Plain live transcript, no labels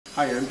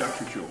Hi, I'm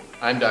Dr. Joe.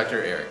 I'm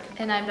Dr. Eric.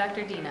 And I'm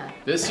Dr. Dina.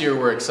 This year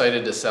we're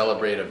excited to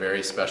celebrate a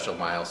very special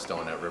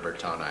milestone at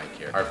Rivertown Eye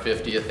Care, our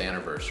 50th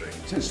anniversary.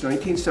 Since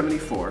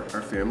 1974,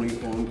 our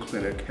family-owned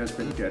clinic has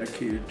been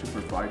dedicated to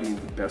providing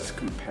the best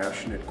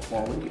compassionate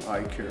quality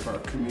eye care for our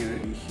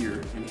community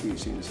here in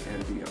Hastings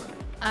and beyond.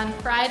 On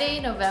Friday,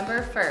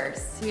 November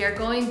 1st, we are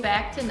going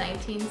back to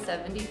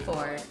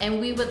 1974,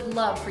 and we would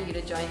love for you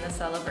to join the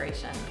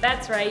celebration.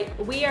 That's right,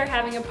 we are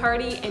having a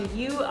party and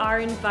you are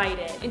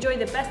invited. Enjoy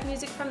the best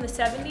music from the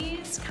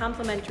 70s,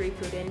 complimentary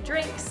food and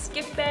drinks,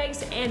 gift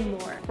bags, and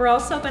more. We're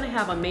also going to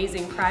have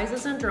amazing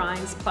prizes and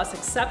drawings, plus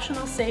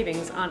exceptional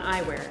savings on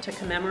eyewear to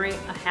commemorate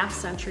a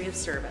half-century of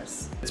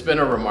service. It's been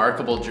a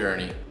remarkable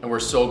journey, and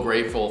we're so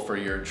grateful for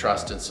your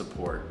trust and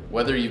support.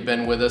 Whether you've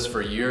been with us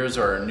for years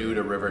or are new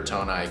to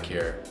Rivertown Eye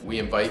Care, we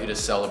invite you to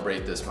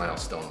celebrate this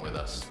milestone with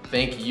us.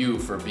 Thank you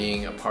for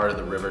being a part of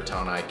the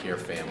Rivertown Eye Care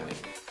family.